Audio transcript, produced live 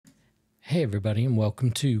Hey everybody, and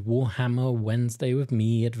welcome to Warhammer Wednesday with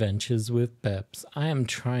me, Adventures with Peps. I am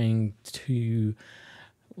trying to,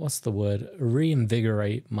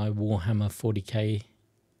 reinvigorate my Warhammer 40k.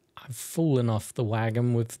 I've fallen off the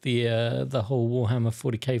wagon with the whole Warhammer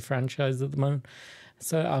 40k franchise at the moment.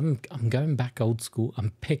 So I'm going back old school.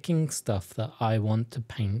 I'm picking stuff that I want to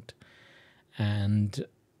paint. And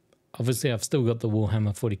obviously I've still got the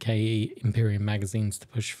Warhammer 40k Imperium magazines to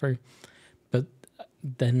push through. But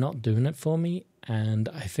they're not doing it for me, and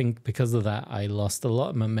I think because of that I lost a lot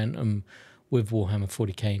of momentum with Warhammer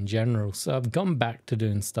 40k in general. So I've gone back to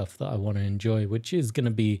doing stuff that I want to enjoy, which is going to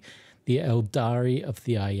be the Aeldari of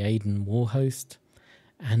the Aedan Warhost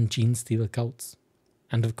and Genestealer Cults,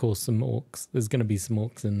 and of course some Orks. There's going to be some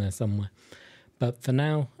Orks in there somewhere, but for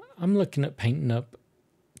now I'm looking at painting up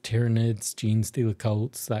Tyranids, Genestealer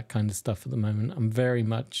Cults, that kind of stuff at the moment. I'm very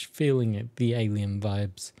much feeling it, the alien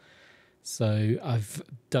vibes. So I've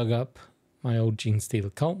dug up my old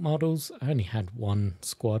Genestealer Cult models. I only had one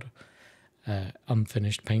squad,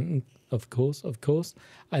 unfinished painting, of course.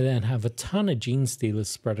 I then have a ton of Genestealers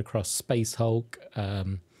spread across Space Hulk.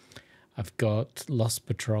 I've got Lost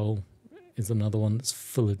Patrol is another one that's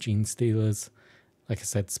full of Genestealers. Like I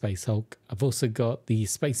said, Space Hulk. I've also got the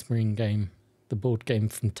Space Marine game, the board game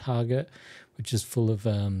from Target, which is full of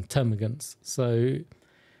termagants. So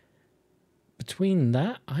between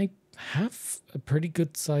that, I have a pretty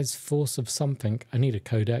good sized force of something. I need a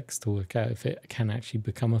codex to work out if it can actually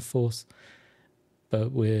become a force.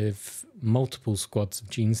 But with multiple squads of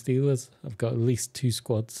Genestealers, I've got at least 2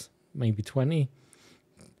 squads, maybe 20.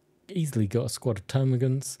 Easily got a squad of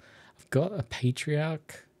termagants. I've got a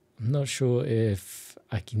patriarch. I'm not sure if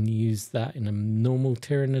I can use that in a normal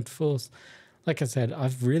Tyranid force. Like I said,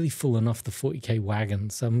 I've really fallen off the 40k wagon,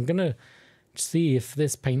 so I'm gonna see if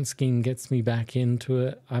this paint scheme gets me back into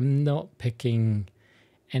it. I'm not picking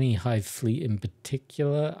any hive fleet in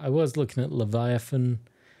particular. I was looking at Leviathan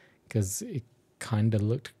because it kind of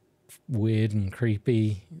looked weird and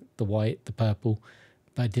creepy, the white, the purple,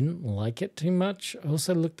 but I didn't like it too much. I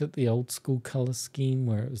also looked at the old school color scheme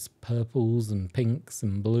where it was purples and pinks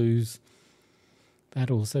and blues.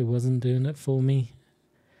 That also wasn't doing it for me,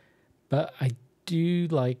 but I do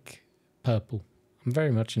like purple. I'm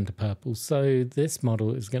very much into purple, so this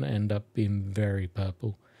model is going to end up being very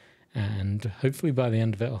purple, and hopefully by the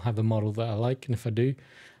end of it I'll have a model that I like, and if I do,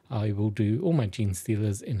 I will do all my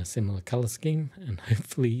Genestealers in a similar colour scheme, and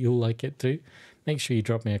hopefully you'll like it too. Make sure you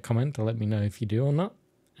drop me a comment to let me know if you do or not,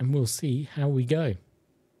 and we'll see how we go.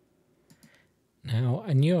 Now,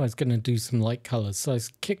 I knew I was going to do some light colours, so I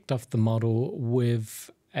kicked off the model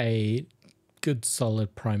with a good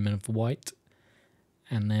solid primer of white.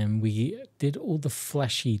 And then we did all the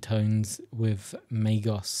fleshy tones with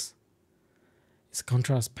Magos. It's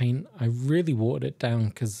contrast paint. I really watered it down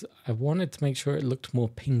because I wanted to make sure it looked more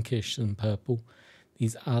pinkish than purple.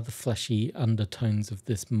 These are the fleshy undertones of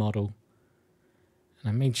this model. And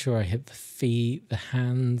I made sure I hit the feet, the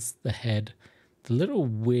hands, the head, the little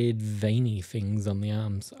weird veiny things on the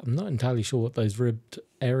arms. I'm not entirely sure what those ribbed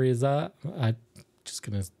areas are. I'm just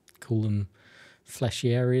going to call them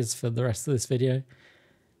fleshy areas for the rest of this video.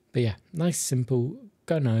 But yeah, nice, simple,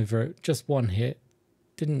 going over it, just one hit.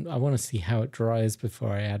 I want to see how it dries before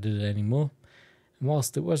I added it anymore. And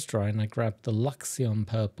whilst it was drying, I grabbed the Luxion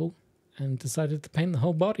purple and decided to paint the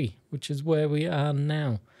whole body, which is where we are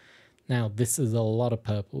now. Now, this is a lot of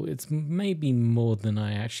purple. It's maybe more than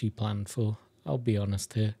I actually planned for. I'll be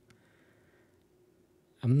honest here.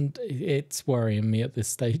 And it's worrying me at this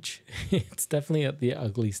stage. It's definitely at the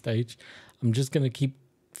ugly stage. I'm just going to keep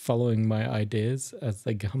following my ideas as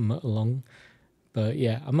they come along, but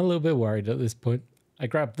yeah, I'm a little bit worried at this point. I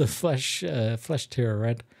grabbed the flesh Tira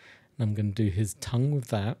red, and I'm going to do his tongue with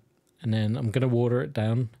that, and then I'm going to water it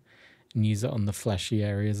down and use it on the fleshy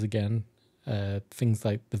areas again. Things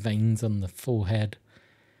like the veins on the forehead,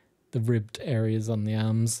 the ribbed areas on the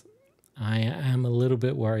arms. I am a little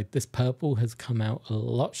bit worried. This purple has come out a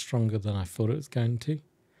lot stronger than I thought it was going to,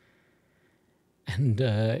 and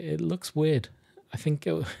it looks weird. I think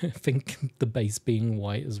the base being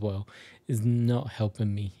white as well is not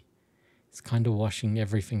helping me. It's kind of washing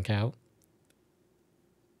everything out.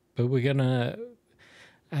 But we're gonna,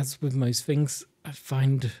 as with most things, I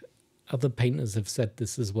find other painters have said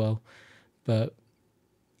this as well, but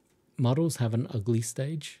models have an ugly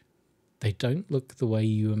stage. They don't look the way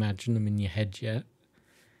you imagine them in your head yet.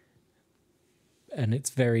 And it's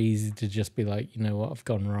very easy to just be like, you know what, I've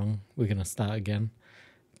gone wrong. We're gonna start again.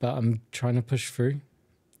 But I'm trying to push through.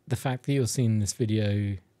 The fact that you're seeing this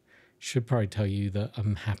video should probably tell you that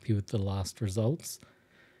I'm happy with the last results.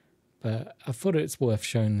 But I thought it's worth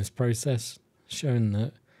showing this process, showing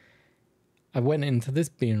that I went into this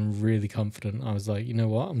being really confident. I was like, you know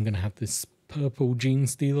what? I'm going to have this purple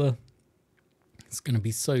Genestealer. It's going to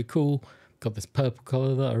be so cool. Got this purple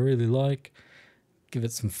color that I really like. Give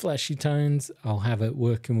it some fleshy tones. I'll have it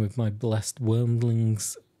working with my blessed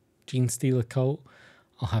Wormlings Genestealer Cult.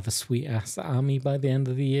 I'll have a sweet ass army by the end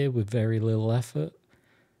of the year with very little effort.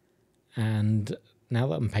 And now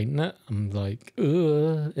that I'm painting it, I'm like,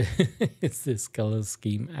 ugh, is this color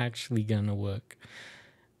scheme actually going to work?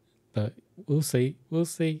 But we'll see. We'll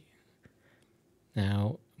see.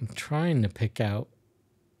 Now, I'm trying to pick out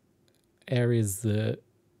areas that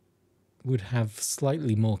would have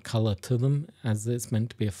slightly more color to them, as it's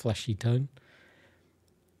meant to be a fleshy tone.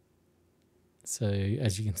 So,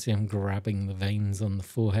 as you can see, I'm grabbing the veins on the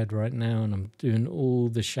forehead right now, and I'm doing all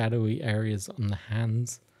the shadowy areas on the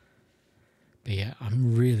hands. But yeah,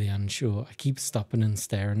 I'm really unsure. I keep stopping and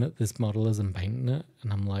staring at this model as I'm painting it,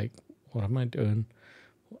 and I'm like, what am I doing?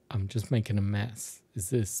 I'm just making a mess.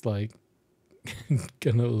 Is this like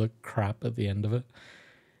gonna look crap at the end of it?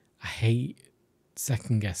 I hate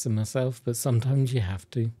second guessing myself, but sometimes you have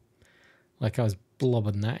to. Like, I was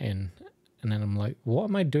blobbing that in, and then I'm like, what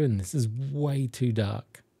am I doing? This is way too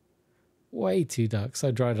dark. Way too dark. So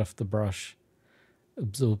I dried off the brush,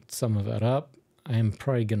 absorbed some of it up. I am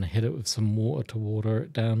probably going to hit it with some water to water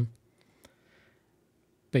it down.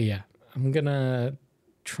 But yeah, I'm going to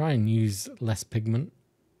try and use less pigment.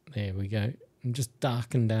 There we go. And just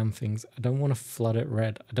darken down things. I don't want to flood it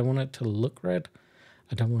red. I don't want it to look red.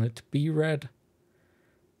 I don't want it to be red.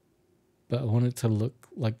 But I want it to look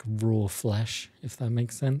like raw flesh, if that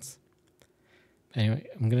makes sense. Anyway,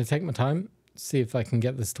 I'm going to take my time, see if I can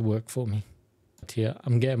get this to work for me. But yeah,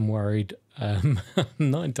 I'm getting worried. I'm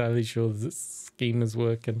not entirely sure this scheme is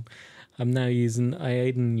working. I'm now using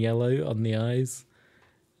Iodine yellow on the eyes.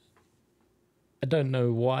 I don't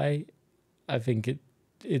know why. I think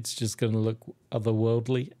it's just going to look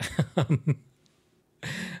otherworldly.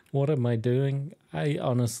 What am I doing? I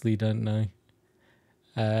honestly don't know.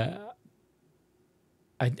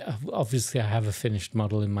 Obviously I have a finished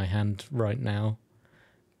model in my hand right now,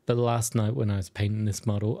 but last night when I was painting this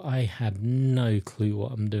model, I had no clue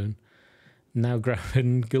what I'm doing. Now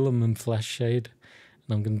grabbing Gullum and Flesh Shade,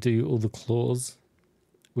 and I'm going to do all the claws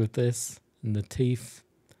with this and the teeth.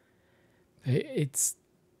 It's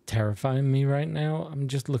terrifying me right now. I'm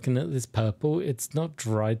just looking at this purple. It's not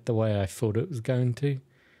dried the way I thought it was going to.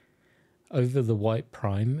 Over the white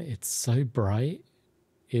prime, it's so bright.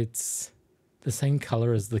 It's the same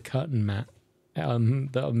color as the curtain mat that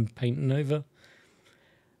I'm painting over.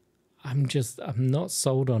 I'm not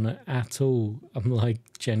sold on it at all. I'm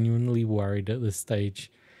like genuinely worried at this stage.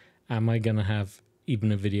 Am I going to have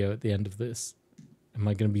even a video at the end of this? Am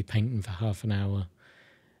I going to be painting for half an hour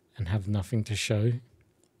and have nothing to show?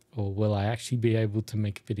 Or will I actually be able to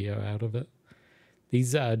make a video out of it?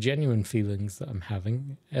 These are genuine feelings that I'm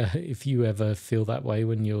having. If you ever feel that way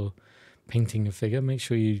when you're painting a figure, make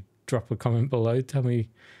sure you drop a comment below. Tell me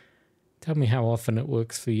how often it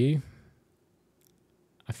works for you.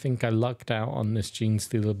 I think I lucked out on this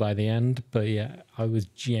Genestealer by the end, but yeah, I was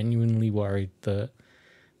genuinely worried that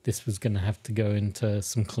this was going to have to go into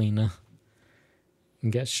some cleaner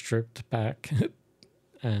and get stripped back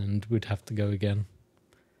and we'd have to go again.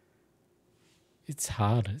 It's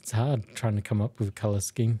hard trying to come up with a color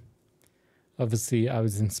scheme. Obviously, I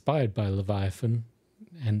was inspired by Leviathan,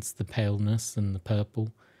 hence the paleness and the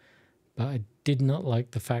purple, but I did not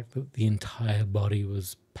like the fact that the entire body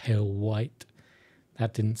was pale white.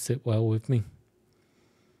 That didn't sit well with me.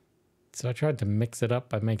 So I tried to mix it up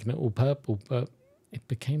by making it all purple, but it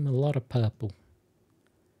became a lot of purple.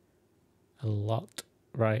 A lot.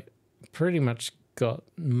 Right. Pretty much got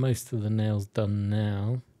most of the nails done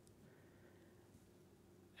now.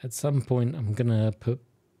 At some point, I'm going to put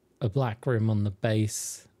a black rim on the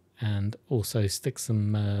base and also stick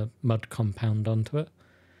some mud compound onto it.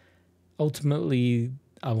 Ultimately,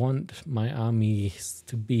 I want my armies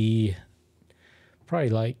to be probably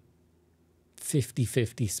like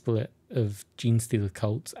 50-50 split of Genestealer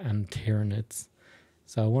Cults and Tyranids.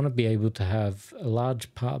 So I want to be able to have a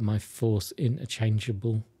large part of my force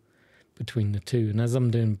interchangeable between the two. And as I'm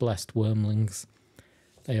doing Blessed Wormlings,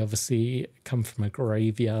 they obviously come from a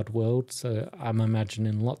graveyard world, so I'm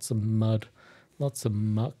imagining lots of mud, lots of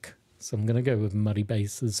muck. So I'm going to go with muddy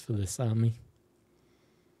bases for this army.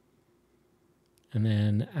 And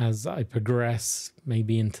then as I progress,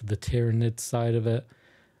 maybe into the Tyranid side of it,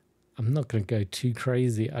 I'm not going to go too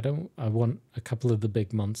crazy. I want a couple of the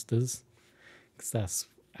big monsters, because that's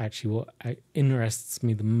actually what interests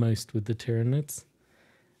me the most with the Tyranids.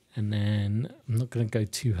 And then I'm not going to go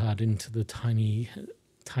too hard into the tiny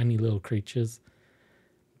little creatures.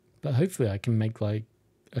 But hopefully I can make like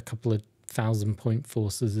a couple of 1,000-point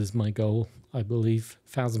forces is my goal, I believe.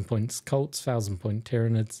 1,000 points cults, 1,000-point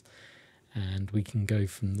Tyranids, and we can go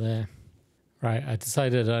from there. Right, I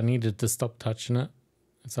decided I needed to stop touching it.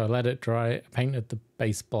 So I let it dry, I painted the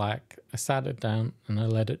base black, I sat it down and I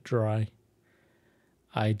let it dry.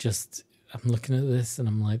 I'm looking at this and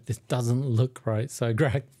I'm like, this doesn't look right. So I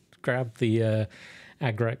grabbed the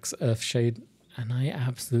Agrex Earthshade and I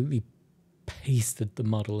absolutely pasted the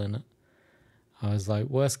model in it. I was like,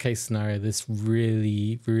 worst case scenario, this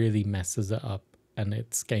really, really messes it up and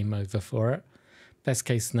it's game over for it. Best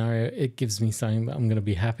case scenario, it gives me something that I'm going to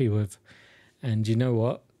be happy with. And you know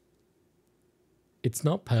what? It's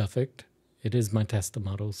not perfect. It is my tester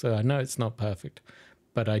model, so I know it's not perfect,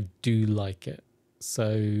 but I do like it.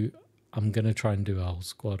 So I'm going to try and do a whole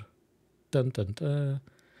squad. Dun, dun, dun.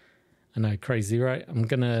 I know, crazy, right? I'm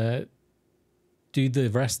going to do the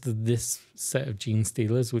rest of this set of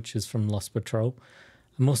Genestealers, which is from Lost Patrol.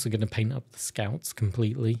 I'm also going to paint up the scouts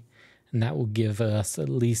completely, and that will give us at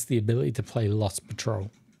least the ability to play Lost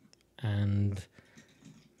Patrol. And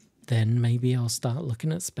then maybe I'll start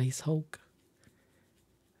looking at Space Hulk.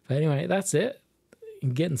 But anyway, that's it.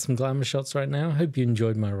 I'm getting some glamour shots right now. Hope you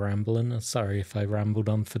enjoyed my rambling. Sorry if I rambled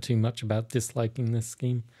on for too much about disliking this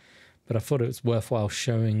scheme, but I thought it was worthwhile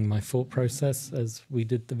showing my thought process as we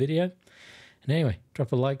did the video. And anyway,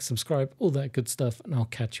 drop a like, subscribe, all that good stuff, and I'll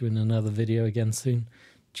catch you in another video again soon.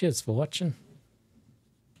 Cheers for watching.